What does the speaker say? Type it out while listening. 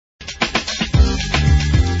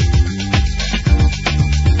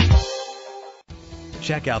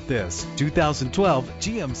Check out this 2012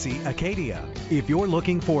 GMC Acadia. If you're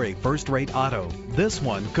looking for a first-rate auto, this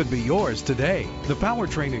one could be yours today. The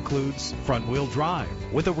powertrain includes front-wheel drive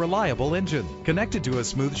with a reliable engine connected to a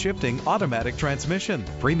smooth shifting automatic transmission.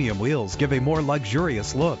 Premium wheels give a more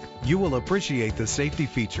luxurious look. You will appreciate the safety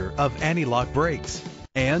feature of anti-lock brakes.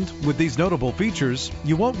 And with these notable features,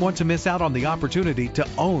 you won't want to miss out on the opportunity to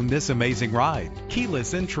own this amazing ride.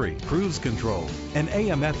 Keyless entry, cruise control, an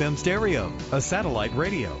AM/FM stereo, a satellite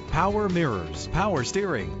radio, power mirrors, power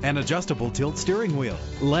steering, and adjustable tilt steering wheel.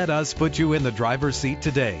 Let us put you in the driver's seat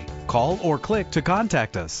today. Call or click to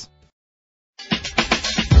contact us.